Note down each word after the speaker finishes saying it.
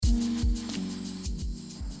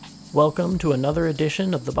Welcome to another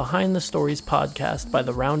edition of the Behind the Stories podcast by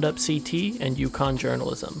the Roundup CT and Yukon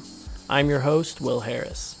Journalism. I'm your host, Will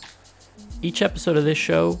Harris. Each episode of this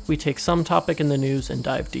show, we take some topic in the news and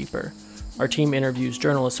dive deeper. Our team interviews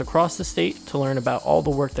journalists across the state to learn about all the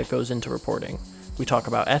work that goes into reporting. We talk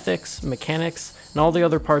about ethics, mechanics, and all the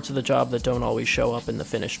other parts of the job that don't always show up in the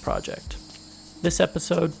finished project. This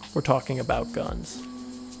episode, we're talking about guns.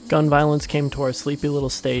 Gun violence came to our sleepy little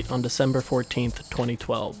state on December 14th,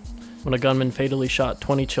 2012, when a gunman fatally shot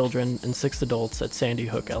 20 children and 6 adults at Sandy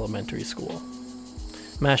Hook Elementary School.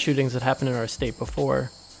 Mass shootings had happened in our state before,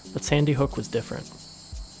 but Sandy Hook was different.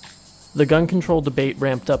 The gun control debate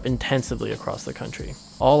ramped up intensively across the country.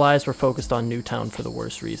 All eyes were focused on Newtown for the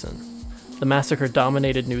worst reason. The massacre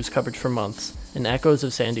dominated news coverage for months, and echoes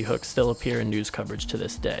of Sandy Hook still appear in news coverage to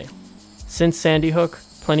this day. Since Sandy Hook,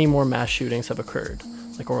 plenty more mass shootings have occurred,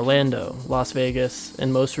 like Orlando, Las Vegas,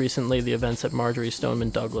 and most recently the events at Marjory Stoneman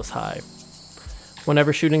Douglas High.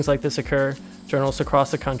 Whenever shootings like this occur, journalists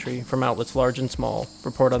across the country, from outlets large and small,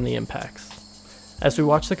 report on the impacts. As we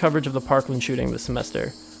watched the coverage of the Parkland shooting this semester,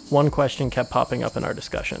 one question kept popping up in our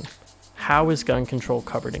discussion. How is gun control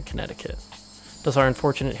covered in Connecticut? Does our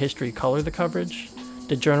unfortunate history color the coverage?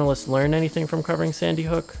 Did journalists learn anything from covering Sandy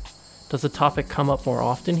Hook? Does the topic come up more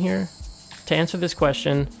often here? To answer this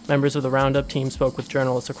question, members of the Roundup team spoke with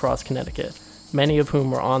journalists across Connecticut, many of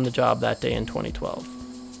whom were on the job that day in 2012.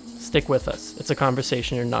 Stick with us. It's a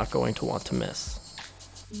conversation you're not going to want to miss.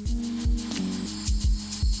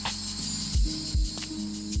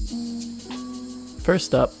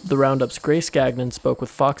 First up, the Roundup's Grace Gagnon spoke with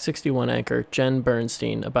Fox 61 anchor Jen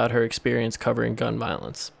Bernstein about her experience covering gun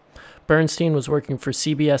violence. Bernstein was working for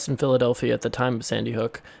CBS in Philadelphia at the time of Sandy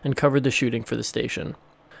Hook and covered the shooting for the station.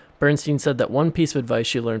 Bernstein said that one piece of advice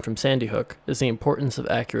she learned from Sandy Hook is the importance of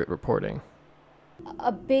accurate reporting.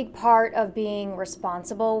 A big part of being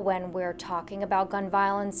responsible when we're talking about gun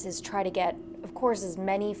violence is try to get, of course, as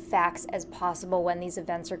many facts as possible when these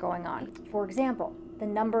events are going on. For example, the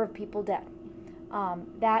number of people dead.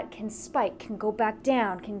 That can spike, can go back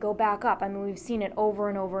down, can go back up. I mean, we've seen it over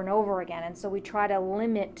and over and over again, and so we try to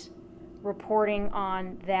limit reporting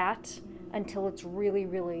on that until it's really,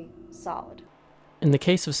 really solid. In the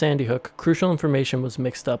case of Sandy Hook, crucial information was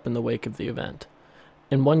mixed up in the wake of the event.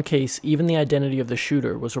 In one case, even the identity of the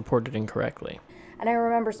shooter was reported incorrectly. And I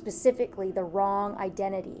remember specifically the wrong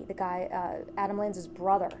identity. The guy, Adam Lanza's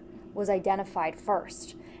brother, was identified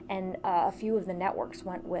first, and a few of the networks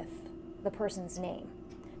went with the person's name,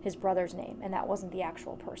 his brother's name, and that wasn't the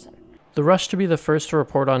actual person. The rush to be the first to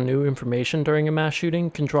report on new information during a mass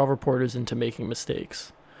shooting can draw reporters into making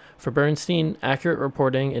mistakes. For Bernstein, accurate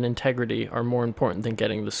reporting and integrity are more important than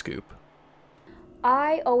getting the scoop.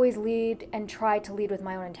 I always lead and try to lead with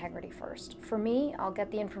my own integrity first. For me, I'll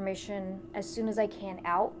get the information as soon as I can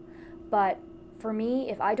out, but for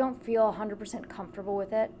me, if I don't feel 100% comfortable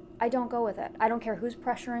with it, I don't go with it. I don't care who's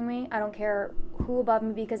pressuring me. I don't care who above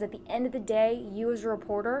me, because at the end of the day, you as a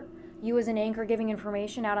reporter, you as an anchor giving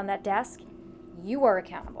information out on that desk, you are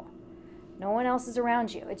accountable. No one else is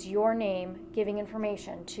around you. It's your name giving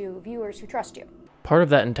information to viewers who trust you. Part of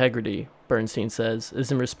that integrity, Bernstein says,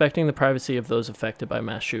 is in respecting the privacy of those affected by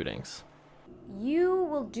mass shootings. You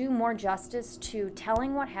will do more justice to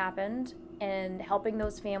telling what happened and helping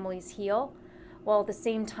those families heal, while at the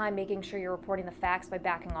same time making sure you're reporting the facts by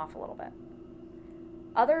backing off a little bit.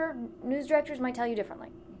 Other news directors might tell you differently,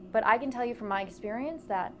 but I can tell you from my experience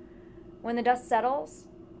that when the dust settles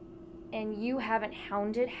and you haven't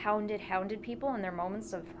hounded people in their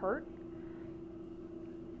moments of hurt,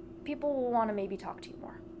 people will want to maybe talk to you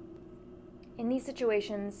more. In these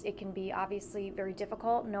situations, it can be obviously very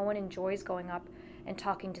difficult. No one enjoys going up and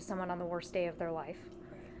talking to someone on the worst day of their life.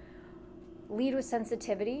 Lead with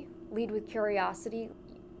sensitivity, lead with curiosity.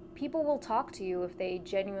 People will talk to you if they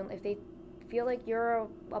feel like you're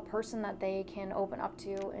a person that they can open up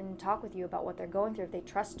to and talk with you about what they're going through, if they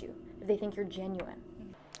trust you, if they think you're genuine.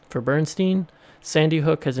 For Bernstein, Sandy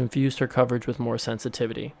Hook has infused her coverage with more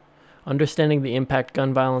sensitivity. Understanding the impact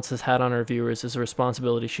gun violence has had on her viewers is a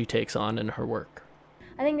responsibility she takes on in her work.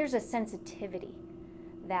 I think there's a sensitivity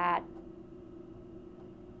that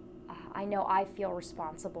I know I feel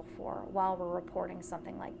responsible for while we're reporting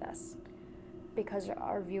something like this, because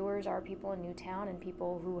our viewers are people in Newtown and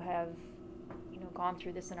people who have, gone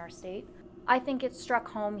through this in our state. I think it struck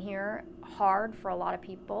home here hard for a lot of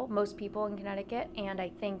people, most people in Connecticut, and I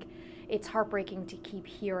think it's heartbreaking to keep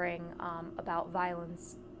hearing about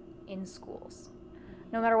violence in schools,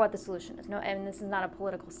 no matter what the solution is. And this is not a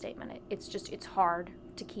political statement. It's hard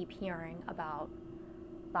to keep hearing about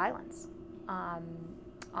violence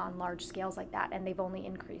on large scales like that, and they've only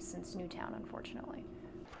increased since Newtown, unfortunately.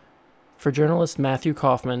 For journalist Matthew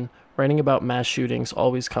Kaufman, writing about mass shootings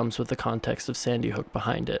always comes with the context of Sandy Hook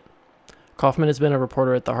behind it. Kaufman has been a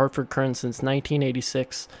reporter at the Hartford Courant since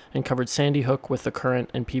 1986 and covered Sandy Hook with the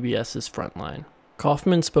Courant and PBS's Frontline.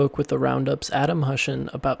 Kaufman spoke with the Roundup's Adam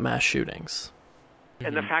Hushen about mass shootings.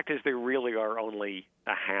 And the fact is there really are only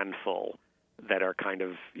a handful that are kind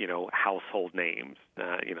of, household names,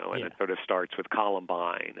 and it sort of starts with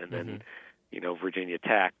Columbine and then, Virginia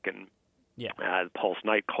Tech and Pulse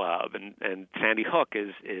nightclub, and Sandy Hook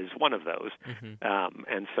is one of those.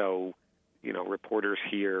 And so, reporters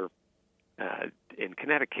here in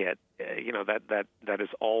Connecticut, that is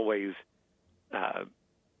always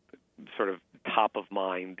sort of top of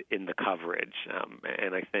mind in the coverage.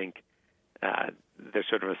 And I think there's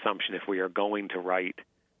sort of an assumption if we are going to write,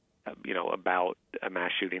 about a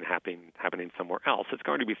mass shooting happening somewhere else, it's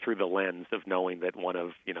going to be through the lens of knowing that one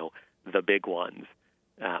of, the big ones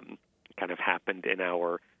kind of happened in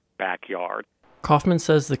our backyard. Kaufman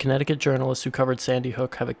says the Connecticut journalists who covered Sandy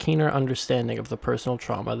Hook have a keener understanding of the personal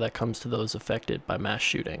trauma that comes to those affected by mass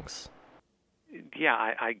shootings. Yeah,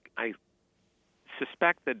 I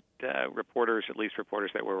suspect that reporters, at least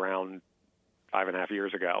reporters that were around 5.5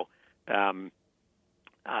 years ago, are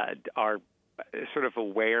sort of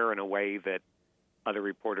aware in a way that other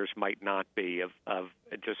reporters might not be of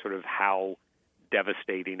just sort of how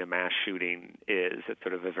devastating a mass shooting is at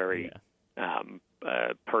sort of a very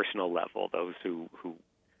personal level, those who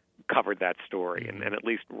covered that story, and at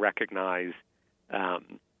least recognize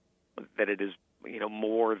that it is,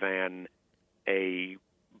 more than a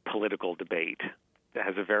political debate. It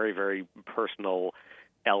has a very, very personal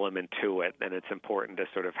element to it, and it's important to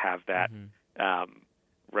sort of have that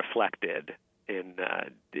reflected in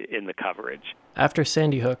the coverage. After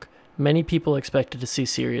Sandy Hook, many people expected to see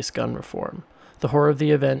serious gun reform. The horror of the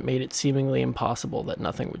event made it seemingly impossible that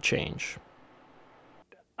nothing would change.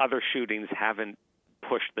 Other shootings haven't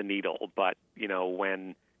pushed the needle, but,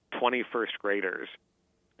 when 21st graders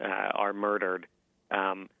are murdered,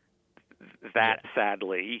 that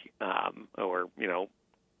sadly,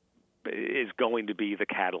 is going to be the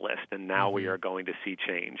catalyst, and now we are going to see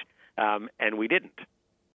change. And we didn't.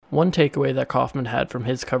 One takeaway that Kaufman had from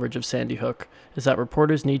his coverage of Sandy Hook is that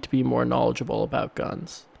reporters need to be more knowledgeable about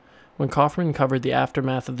guns. When Kaufman covered the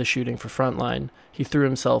aftermath of the shooting for Frontline, he threw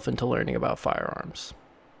himself into learning about firearms.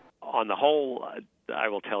 On the whole, I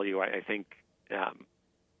will tell you, I think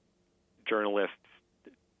journalists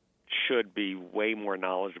should be way more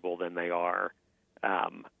knowledgeable than they are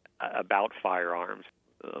about firearms,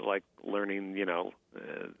 like learning,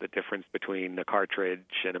 the difference between a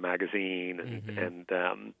cartridge and a magazine,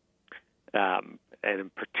 and in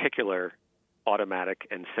particular, automatic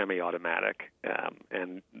and semi-automatic,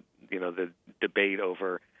 and the debate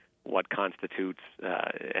over what constitutes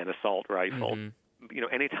an assault rifle.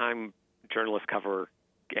 Anytime journalists cover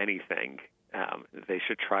anything, they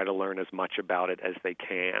should try to learn as much about it as they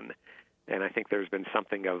can. And I think there's been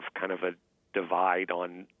something of kind of a divide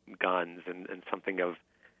on guns and something of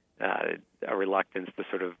a reluctance to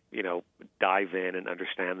sort of, dive in and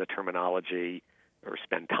understand the terminology or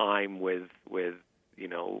spend time with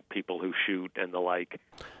people who shoot and the like.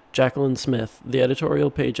 Jacqueline Smith, the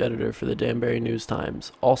editorial page editor for the Danbury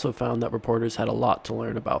News-Times, also found that reporters had a lot to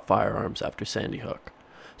learn about firearms after Sandy Hook.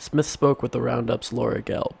 Smith spoke with the Roundup's Laura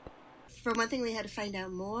Gelb. For one thing, we had to find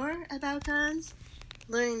out more about guns,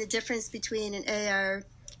 learning the difference between an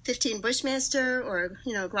AR-15 Bushmaster or,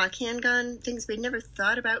 Glock handgun, things we'd never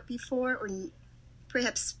thought about before, or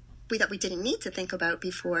perhaps we thought we didn't need to think about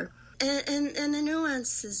before. And the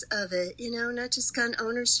nuances of it, not just gun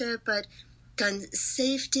ownership, but gun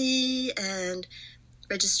safety and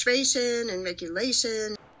registration and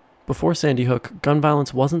regulation. Before Sandy Hook, gun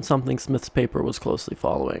violence wasn't something Smith's paper was closely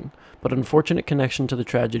following, but an unfortunate connection to the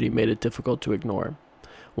tragedy made it difficult to ignore.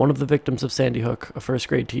 One of the victims of Sandy Hook, a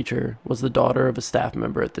first-grade teacher, was the daughter of a staff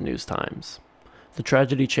member at the News-Times. The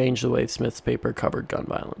tragedy changed the way Smith's paper covered gun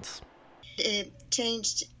violence. It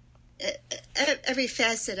changed every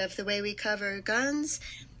facet of the way we cover guns.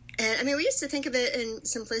 And, we used to think of it in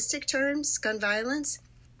simplistic terms, gun violence.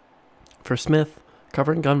 For Smith,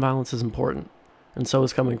 covering gun violence is important, and so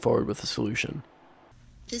is coming forward with a solution.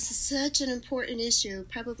 This is such an important issue,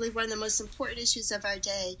 probably one of the most important issues of our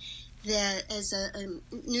day, that as a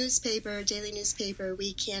newspaper, daily newspaper,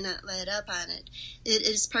 we cannot let up on it. It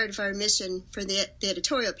is part of our mission for the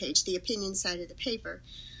editorial page, the opinion side of the paper.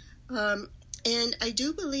 And I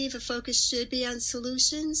do believe a focus should be on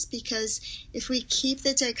solutions, because if we keep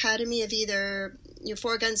the dichotomy of either you're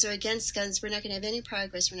for guns or against guns, we're not going to have any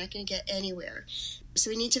progress. We're not going to get anywhere.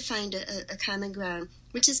 So we need to find a common ground,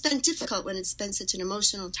 which has been difficult when it's been such an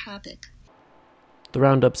emotional topic. The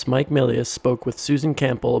Roundup's Mike Milius spoke with Susan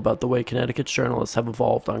Campbell about the way Connecticut's journalists have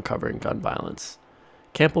evolved on covering gun violence.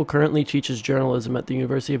 Campbell currently teaches journalism at the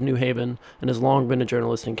University of New Haven and has long been a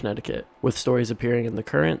journalist in Connecticut, with stories appearing in The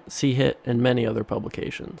Current, C-Hit, and many other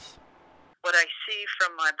publications. What I see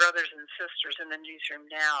from my brothers and sisters in the newsroom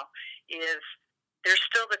now is there's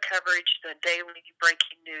still the coverage, the daily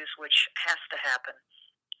breaking news, which has to happen.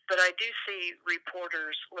 But I do see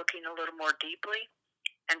reporters looking a little more deeply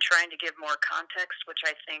and trying to give more context, which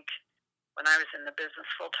I think when I was in the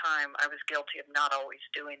business full time, I was guilty of not always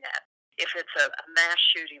doing that. If it's a mass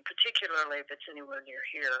shooting, particularly if it's anywhere near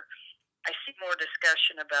here, I see more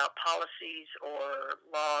discussion about policies or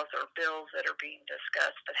laws or bills that are being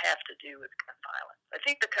discussed that have to do with gun violence. I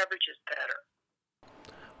think the coverage is better.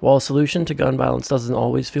 While a solution to gun violence doesn't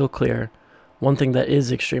always feel clear, one thing that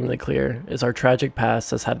is extremely clear is our tragic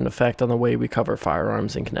past has had an effect on the way we cover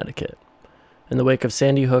firearms in Connecticut. In the wake of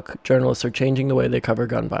Sandy Hook, journalists are changing the way they cover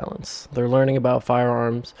gun violence. They're learning about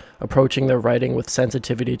firearms, approaching their writing with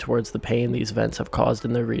sensitivity towards the pain these events have caused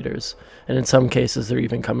in their readers, and in some cases they're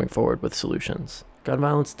even coming forward with solutions. Gun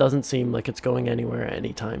violence doesn't seem like it's going anywhere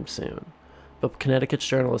anytime soon, but Connecticut's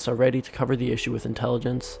journalists are ready to cover the issue with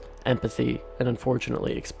intelligence, empathy, and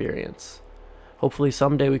unfortunately experience. Hopefully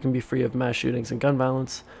someday we can be free of mass shootings and gun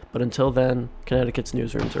violence, but until then, Connecticut's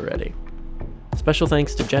newsrooms are ready. Special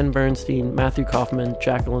thanks to Jen Bernstein, Matthew Kaufman,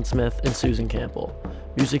 Jacqueline Smith, and Susan Campbell.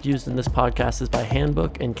 Music used in this podcast is by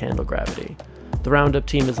Handbook and Candle Gravity. The Roundup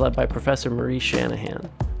team is led by Professor Marie Shanahan.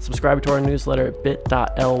 Subscribe to our newsletter at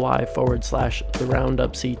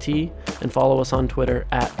bit.ly/TheRoundupCT and follow us on Twitter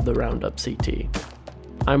 @TheRoundupCT.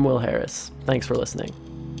 I'm Will Harris. Thanks for listening.